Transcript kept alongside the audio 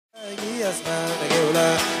הגיע הזמן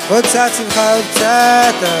לגאולה, עוד קצת שמחה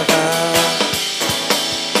וקצת אהבה.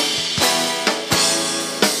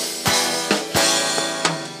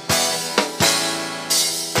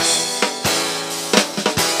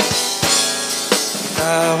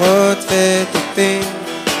 נערות וטופים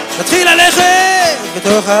נתחיל ללכת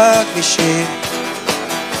בתוך הכבישים,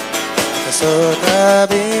 כסות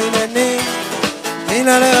הבניינים מן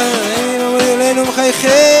הלרעים אומרים אלינו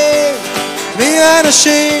מחייכים, מי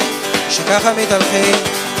האנשים שככה מתהלכים,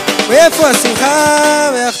 ואיפה השמחה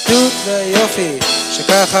והאחדות והיופי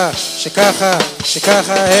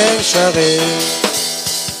שככה הם שרים.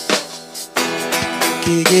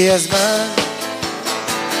 כי הגיע הזמן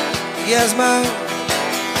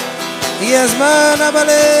אבל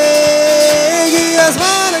הגיע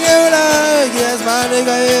הזמן הגאולה, הגיע הזמן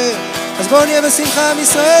לגאל, אז בואו נהיה בשמחה עם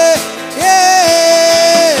ישראל.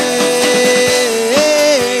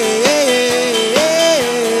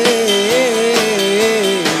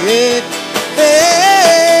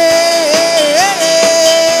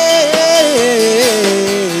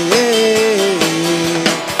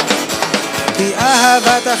 כי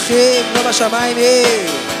אהבת אחים לא בשמיים היא,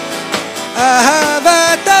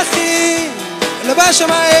 אהבת אחים לא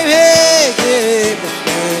בשמיים היא,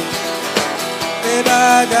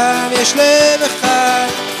 ובאדם יש לב אחד,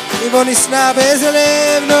 אם בוא נשנא באיזה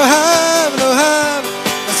לב נאהב,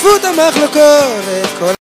 אספו את המחלוקות ואת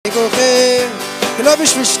כל הוויכוחים, ולא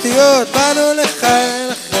בשביל שטויות באנו לכאן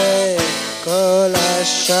אחרי כל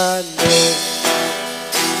השנים.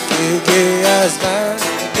 כי הגיע הזמן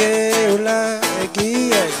לגאולה,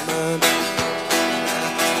 הגיע הזמן,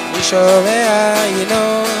 אני שומע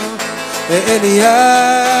ינון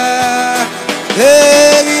ואליה,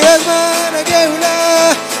 הגיע הזמן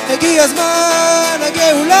הגאולה, הגיע הזמן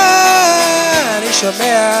הגאולה, אני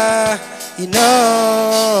שומע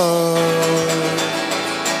ינון.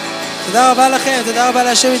 תודה רבה לכם, תודה רבה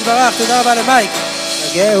להשם יתברך, תודה רבה למייק.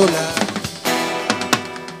 הגאולה.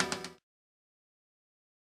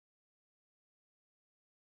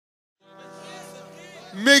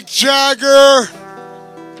 Mick Jagger,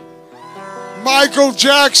 Michael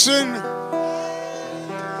Jackson.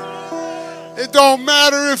 It don't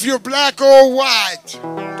matter if you're black or white.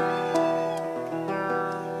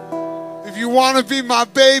 If you want to be my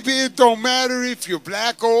baby, it don't matter if you're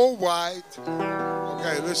black or white.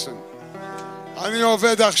 Okay, listen. אני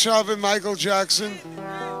עובד עכשיו עם מייקל ג'קסון.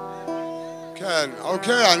 כן,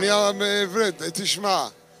 אוקיי, אני בעברית, תשמע.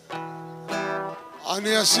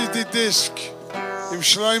 אני עשיתי דיסק עם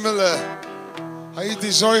שליימלה.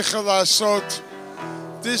 הייתי זוכה לעשות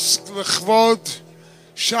דיסק לכבוד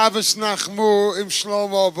שבס נחמו עם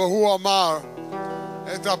שלמה, והוא אמר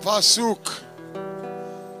את הפסוק,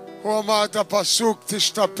 הוא אמר את הפסוק,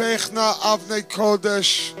 תשתפכנה אבני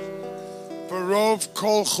קודש ברוב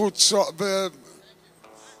כל חוצות,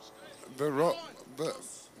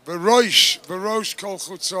 בראש כל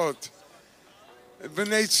חוצות,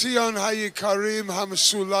 בני ציון היקרים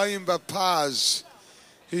המסולאים בפז.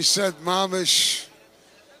 He said, Mamish,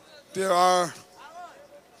 there are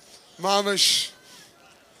Mamish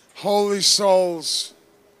holy souls,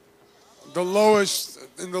 the lowest,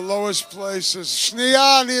 in the lowest places.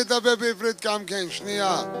 שנייה, אני אדבר בעברית גם כן,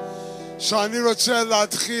 שנייה. שאני רוצה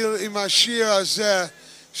להתחיל עם השיר הזה,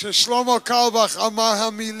 ששלמה קלבך אמר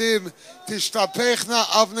המילים, תשתפכנה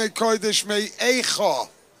אבני קודש מאיכו.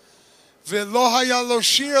 ולא היה לו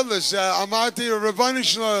שיר לזה, אמרתי, רבני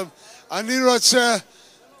שלום, אני רוצה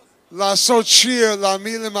לעשות שיר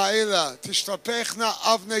למילים האלה, תשתפכנה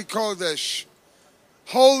אבני קודש.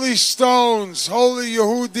 Holy stones, holy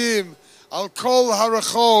יהודים, על כל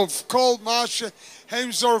הרחוב, כל מה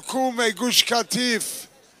שהם זורקו מגוש קטיף.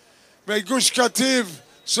 מגוש קטיף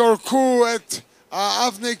זורקו את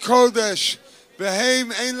האבני קודש,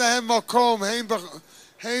 והם אין להם מקום,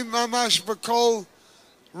 הם ממש בכל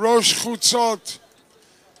ראש חוצות.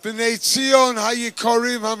 בני ציון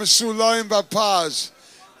היקרים המסולאים בפז.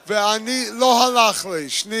 ואני, לא הלך לי,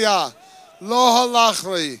 שנייה, לא הלך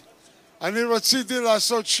לי. אני רציתי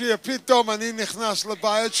לעשות שיר, פתאום אני נכנס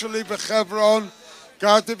לבית שלי בחברון,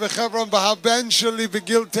 גרתי בחברון, והבן שלי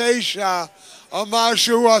בגיל 9 אמר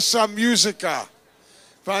שהוא עשה מיוזיקה.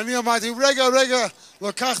 ואני אמרתי, רגע,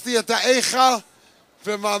 לקחתי את האיכה,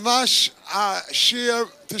 וממש השיר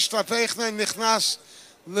תשתפכנה נכנס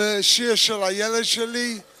לשיר של הילד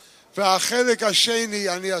שלי, והחלק השני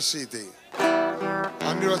אני עשיתי.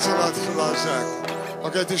 אני רוצה להתחיל להזק.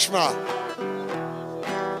 אוקיי, תשמע.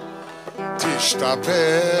 תשתפכנה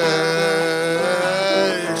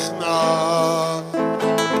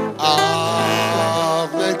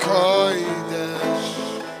אבני קודש,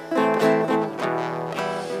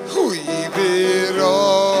 הוי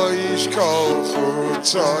בראש kol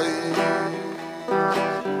chutzoi.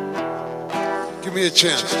 Give me a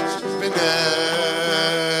chance.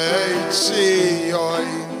 B'nei Tzion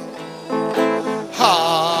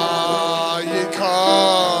ha'yikarim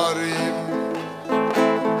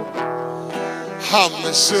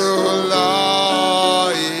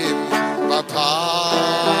ha'mesulayim b'paz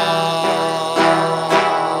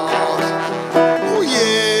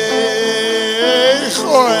u'yechoecha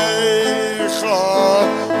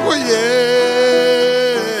u'yecha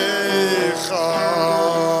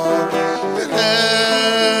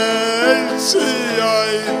b'nei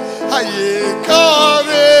Tzion ha'yikarim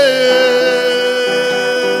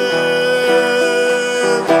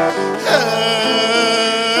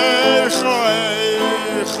echa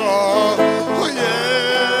echa u'yecha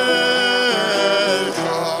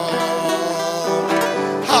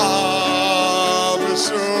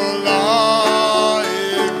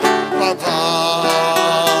ha'mesulayim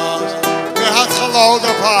b'paz מהתחלות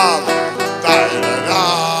הפעם די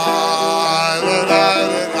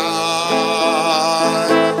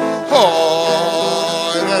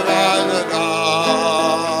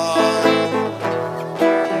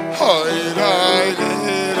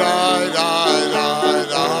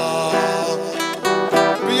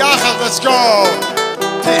Let's go.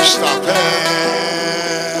 תשתפך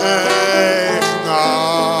נא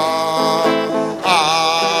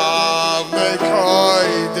המקדש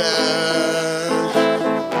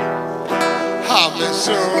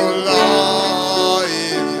המסולאים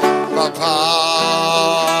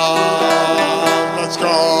בפעם. Let's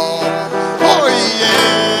go. אוייך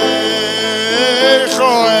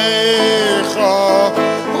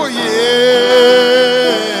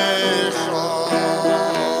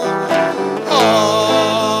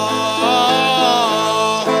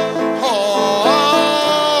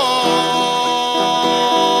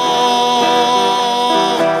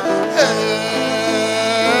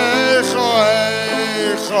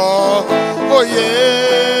אוייך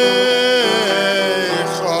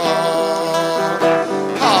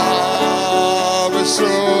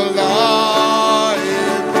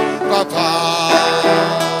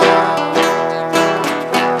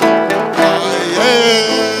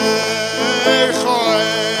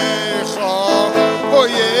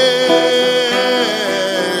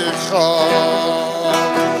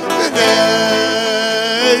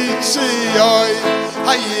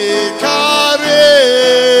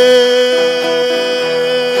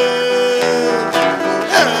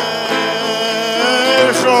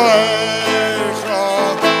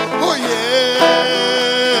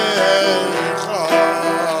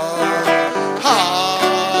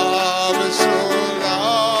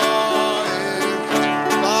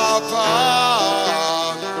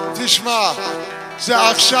תשמע, זה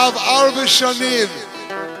עכשיו 4 שנים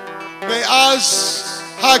מאז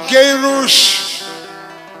הגירוש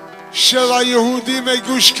של היהודים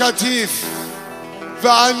מגוש קטיף,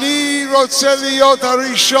 ואני רוצה להיות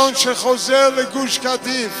הראשון שחוזר לגוש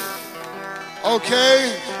קטיף,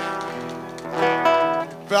 אוקיי?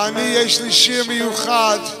 ואני, יש לי שיר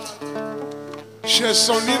מיוחד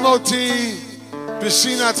ששונאים אותי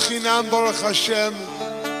בשנאת חינם ברוך השם,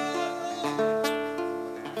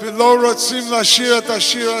 ולא רוצים לשיר את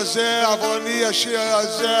השיר הזה, אבל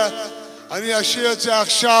אני אשיר את זה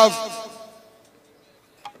עכשיו.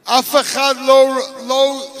 אף אחד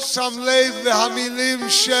לא שם לב להמילים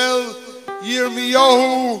של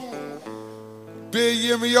ירמיהו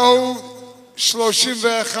בירמיהו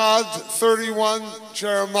 31,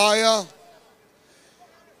 Jeremiah.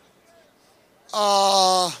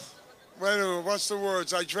 Wait a minute, what's the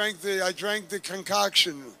words? I drank the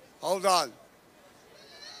concoction. Hold on.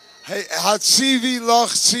 הציבי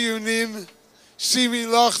לך ציונים, שימי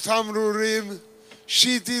לך תמרורים,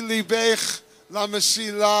 שיתי ליבך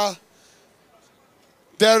למסילה,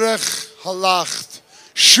 דרך הלכת.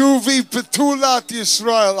 שובי פתולת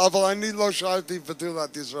ישראל, אבל אני לא שרתי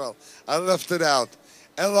פתולת ישראל. I left it out.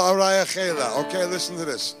 אלא הרייך אלה. Okay, listen to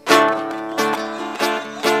this.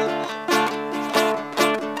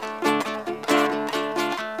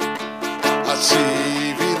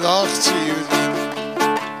 הציבי לך ציונים,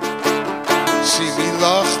 שימי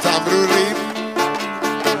לך תמרורים,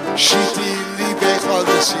 שיתי ליבך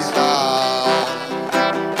למסילה,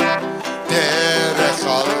 דרך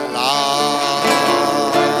הלך.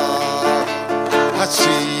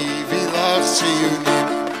 הציבי לך ציונים,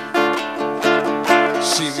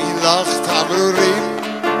 שימי לך תמרורים,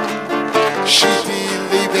 שיתי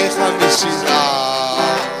ליבך למסילה,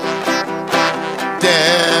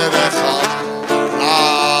 דרך הלך.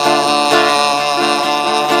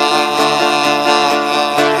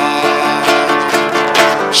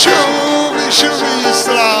 שובי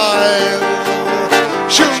ישראל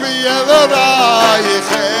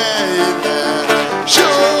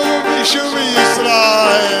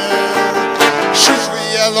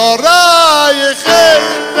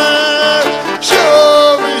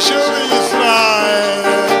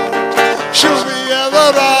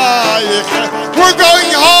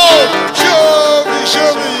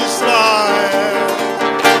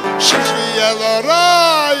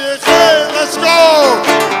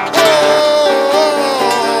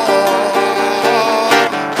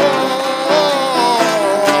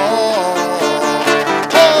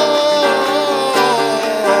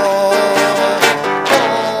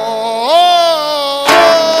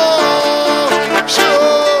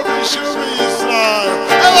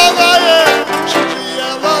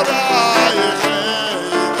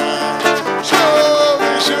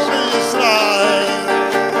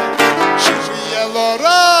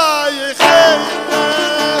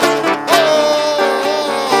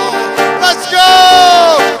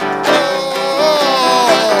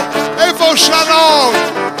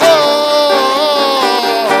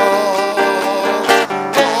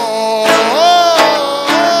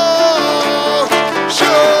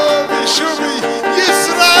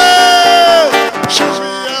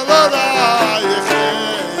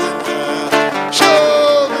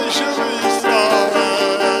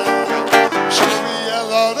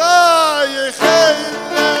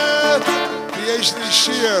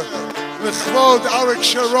שיר לכבוד אריק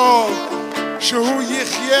שרון, שהוא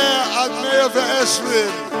יחיה עד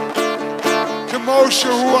 120 כמו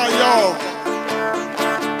שהוא היום.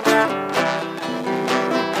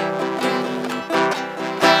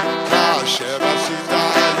 כאשר עשית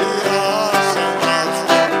לי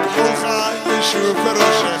הסרט, כולך ישוב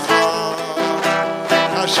בראשך.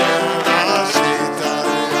 כאשר עשית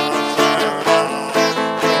לי הסרט,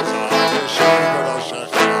 כולך ישוב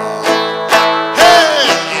בראשך.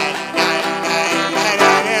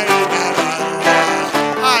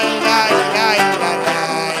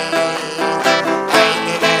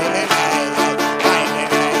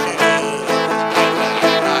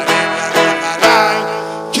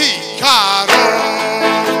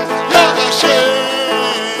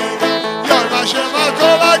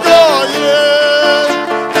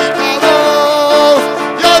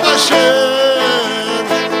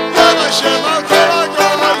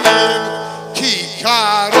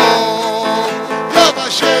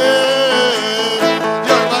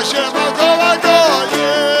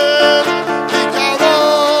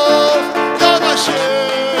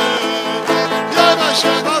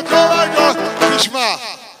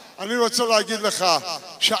 אני רוצה להגיד לך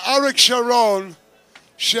שאריק שרון,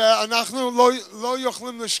 שאנחנו לא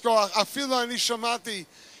יכולים לשכוח, אפילו אני שמעתי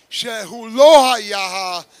שהוא לא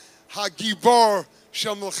היה הגיבור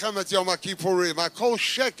של מלחמת יום הכיפורים, הכל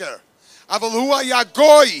שקר, אבל הוא היה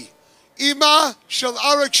גוי. אמא של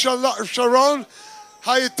אריק שרון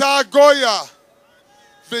הייתה גויה,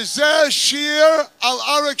 וזה שיר על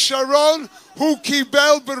אריק שרון. הוא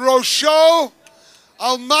קיבל בראשו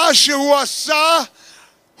על מה שהוא עשה.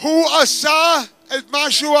 הוא עשה את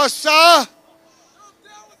מה שהוא עשה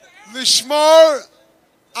לשמור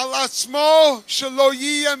על עצמו שלא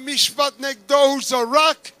יהיה משפט נגדו. הוא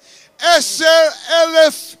זרק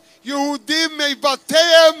 10,000 יהודים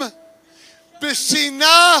מבתיהם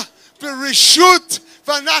בשנאה, ברשות,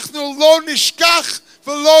 ואנחנו לא נשכח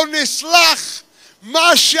ולא נסלח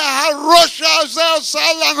מה שהראש הזה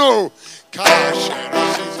עשה לנו. כאשר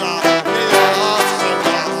עשית לי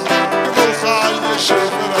הסרט, כמולך ישוב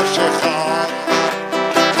בראשך.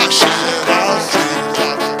 כאשר עשית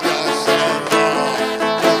לי הסרט,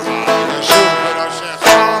 כמולך ישוב בראשך.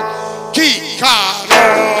 כי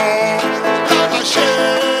קרוב יום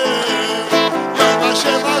השם, יום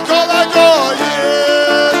השם על כל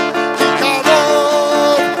הגויים. כי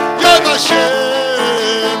קרוב יום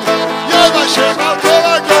השם, יום השם על כל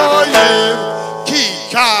הגויים. כי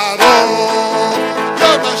קרוב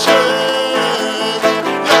יום השם,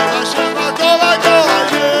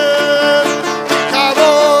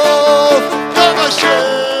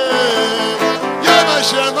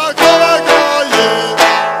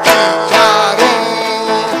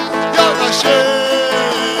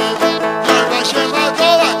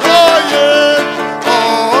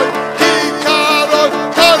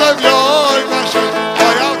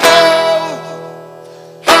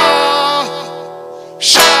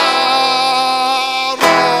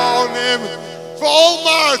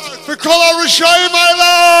 וכל הרשעים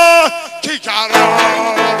האלה. כי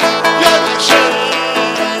קרוב יום השם,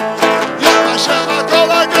 יום השם על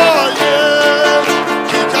כל הגויים.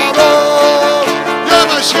 כי קרוב יום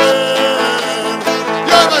השם,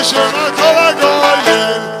 יום השם על כל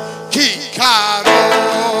הגויים. כי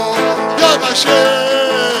קרוב יום השם,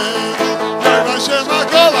 יום השם על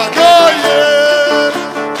כל הגויים.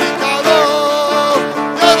 כי קרוב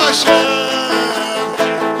יום השם,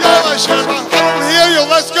 יום השם על כל הגויים.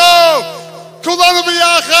 Let's go! כולנו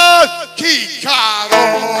ביחד. כי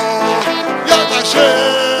קרוב יום השם,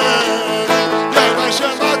 יום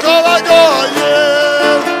השם על כל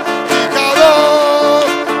הגויים. כי קרוב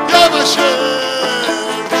יום השם,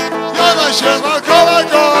 יום השם על כל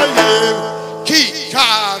הגויים. כי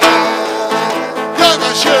קרוב יום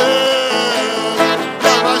השם,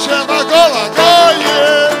 יום השם על כל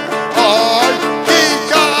הגויים. אוי, כי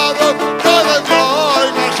קרוב כל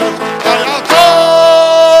הגויים השם היה כל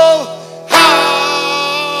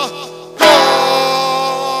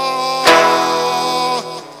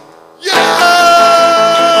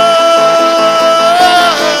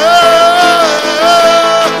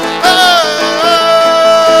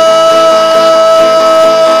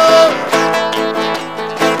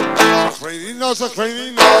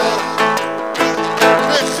זכרני נא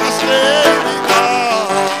וחסרני נא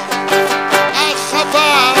החפף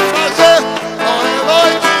הזה, אוי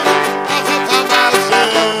אלוהים החפף הזה.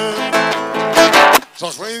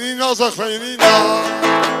 זכרני נא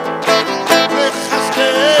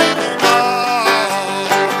וחסרני נא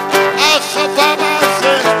החפף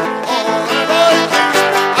הזה, אוי אלוהים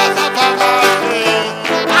החפף הזה.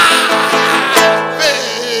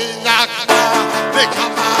 ונקמה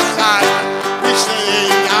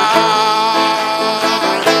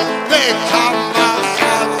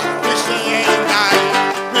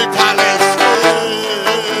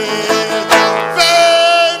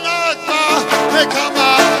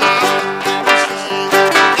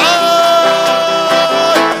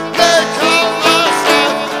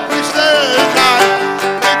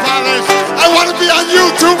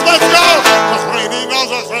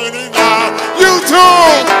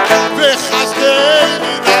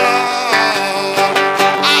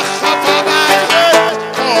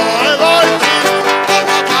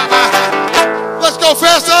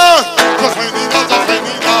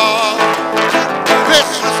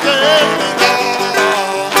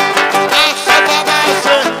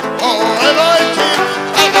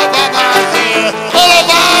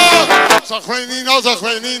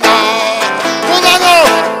זוכרני כולנו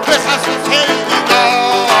בחסותנו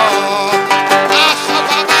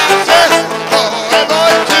החבמה זה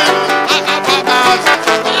אלוהים החבמה זה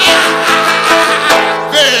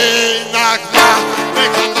ונגמה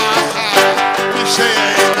וקמחה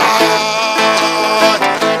משיינה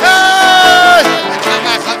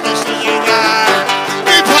וקמחה משיינה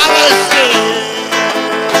מפלסטין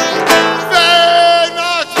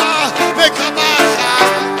ונגמה וקמחה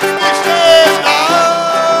משיינה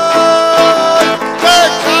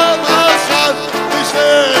וקמחה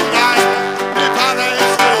משיינה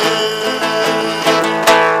מפלסטין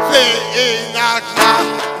ונגמה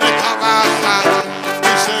וקמחה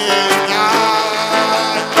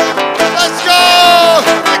Let's go!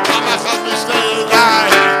 וקמחה משיינה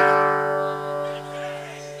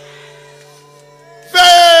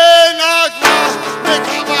ונגמה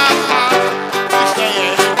וקמחה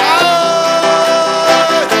משיינה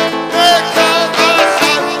וקמחה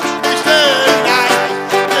משיינה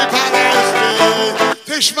מפלסטין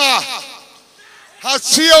תשמע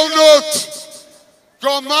הציונות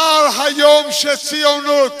גומר היום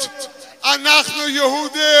שציונות אנחנו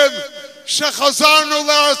יהודים שחזרנו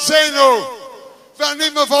לארצנו ואני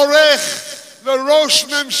מברך לראש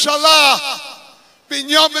ממשלה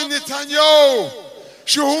בנימין נתניהו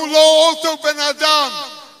שהוא לא אותו בן אדם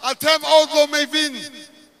אתם עוד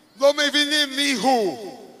לא מבינים מי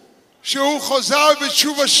הוא שהוא חזר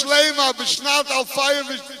בתשובה שלמה בשנת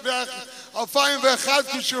 2001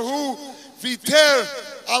 כשהוא ויתר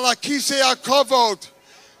על הכיסא הכבוד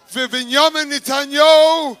ובנימין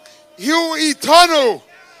נתניהו הוא איתנו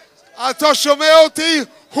אתה שומע אותי?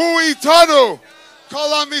 הוא איתנו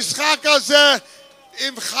כל המשחק הזה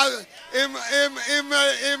עם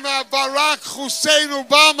ברק חוסיין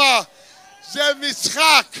אובמה זה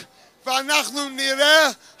משחק ואנחנו נראה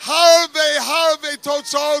הרבה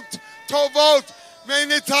תוצאות טובות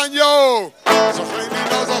מנתניהו זוכרני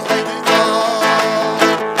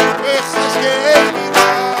וחזקני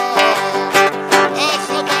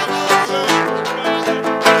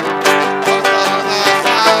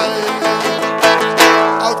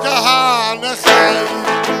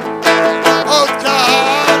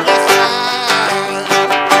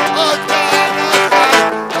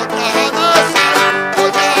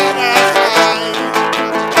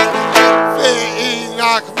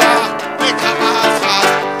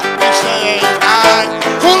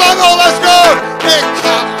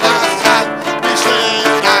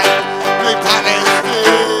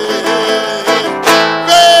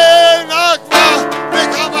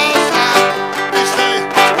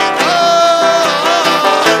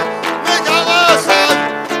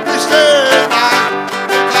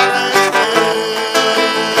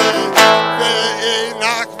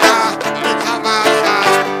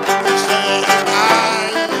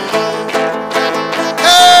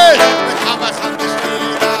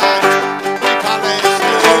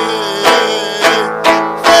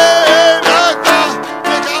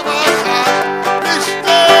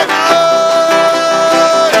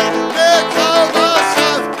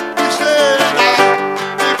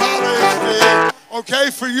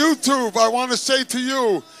For YouTube, I want to say to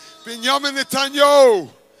you, Benjamin Netanyahu,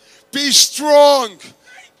 be strong.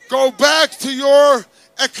 Go back to your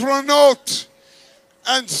ekronot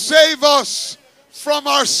and save us from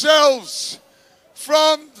ourselves,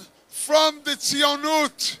 from the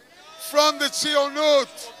tzionut, from the tzionut.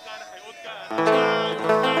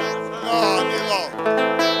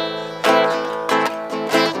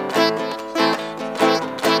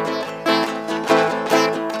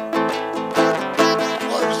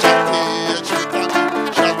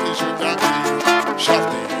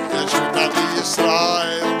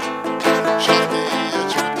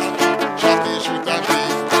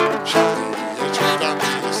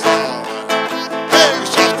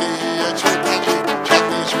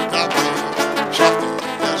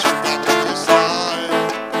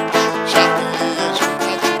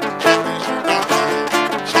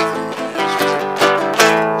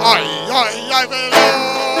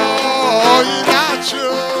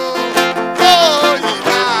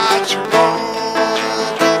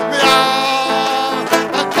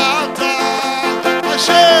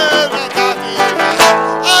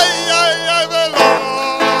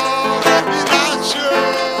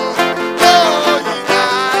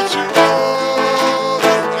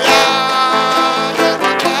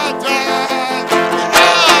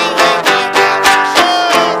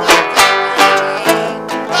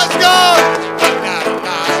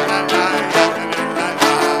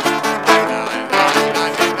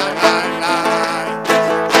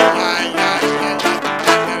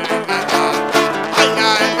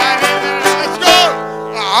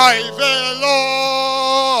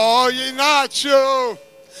 ינעצו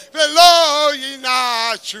ולא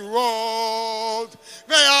ינעצו עוד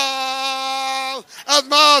מעל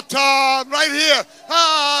אדמתם. Right here.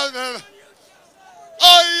 אוי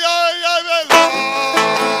אוי אוי ולא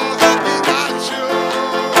ינעצו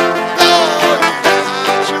לא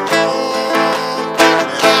ינעצו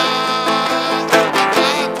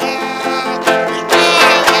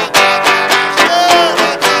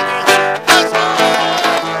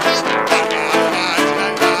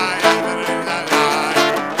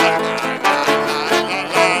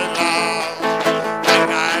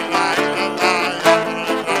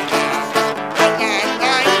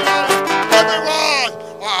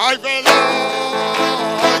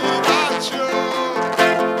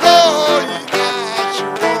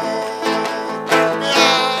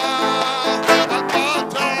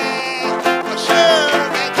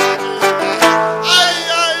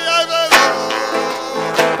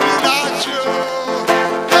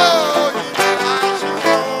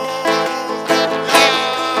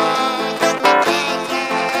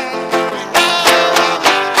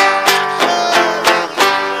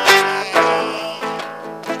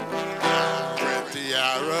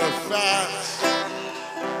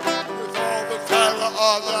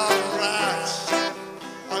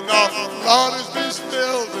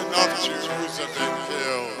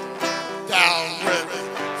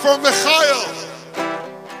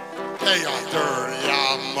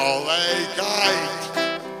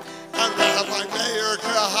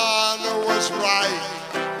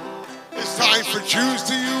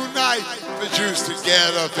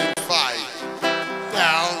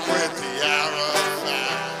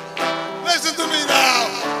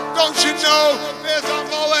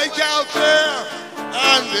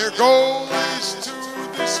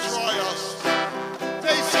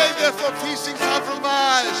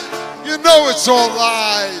it's all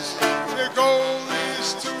lies. Their goal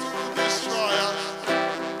is to destroy us.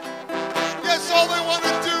 Yes, all they want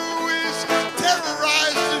to do is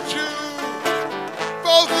terrorize the Jew,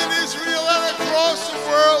 both in Israel and across the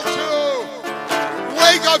world too.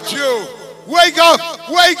 Wake up, Jew! Wake up!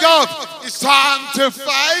 Wake up! It's time to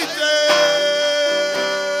fight them!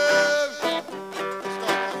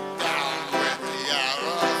 Down with the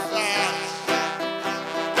Arafat,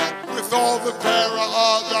 with all the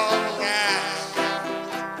para-Adam.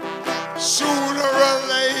 Sooner or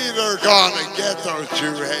later, gonna get those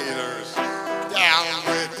Jew haters. Down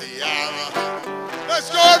with the Arab. Let's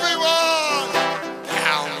go, everyone!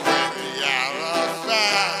 Down with the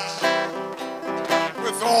Arafat.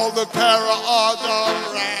 With all the para-Adam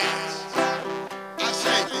rats. I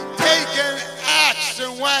say, take an axe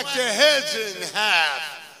and whack their heads in half.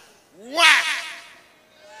 Whack!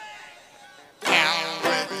 Down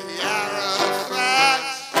with the Arafat.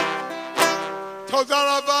 Toda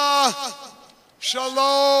rabah.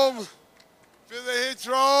 Shalom,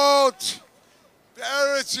 ולהתראות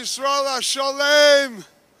בארץ ישראל השלם,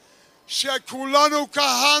 שכולנו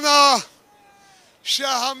כהנא,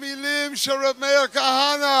 שהמילים של רב מאיר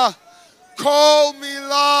כהנא, כל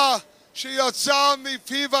מילה שיצאה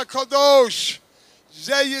מפיו הקדוש,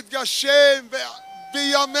 זה יתגשם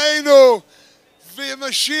בימינו,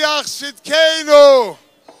 ומשיח צדקנו.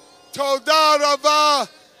 תודה רבה,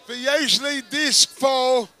 ויש לי דיסק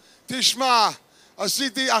פה, תשמע.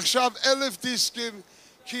 עשיתי עכשיו 1,000 דיסקים,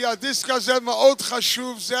 כי הדיסק הזה מאוד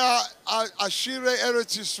חשוב, זה השירי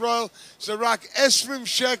ארץ ישראל, זה רק 20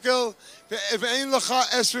 שקל, ואין לך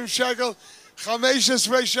 20 שקל,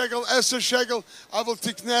 15 שקל, 10 שקל, אבל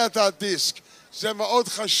תקנה את הדיסק. זה מאוד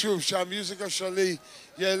חשוב שהמיוזיקה שלי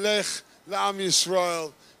ילך לעם ישראל,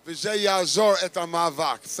 וזה יעזור את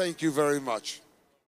המאבק. Thank you very much.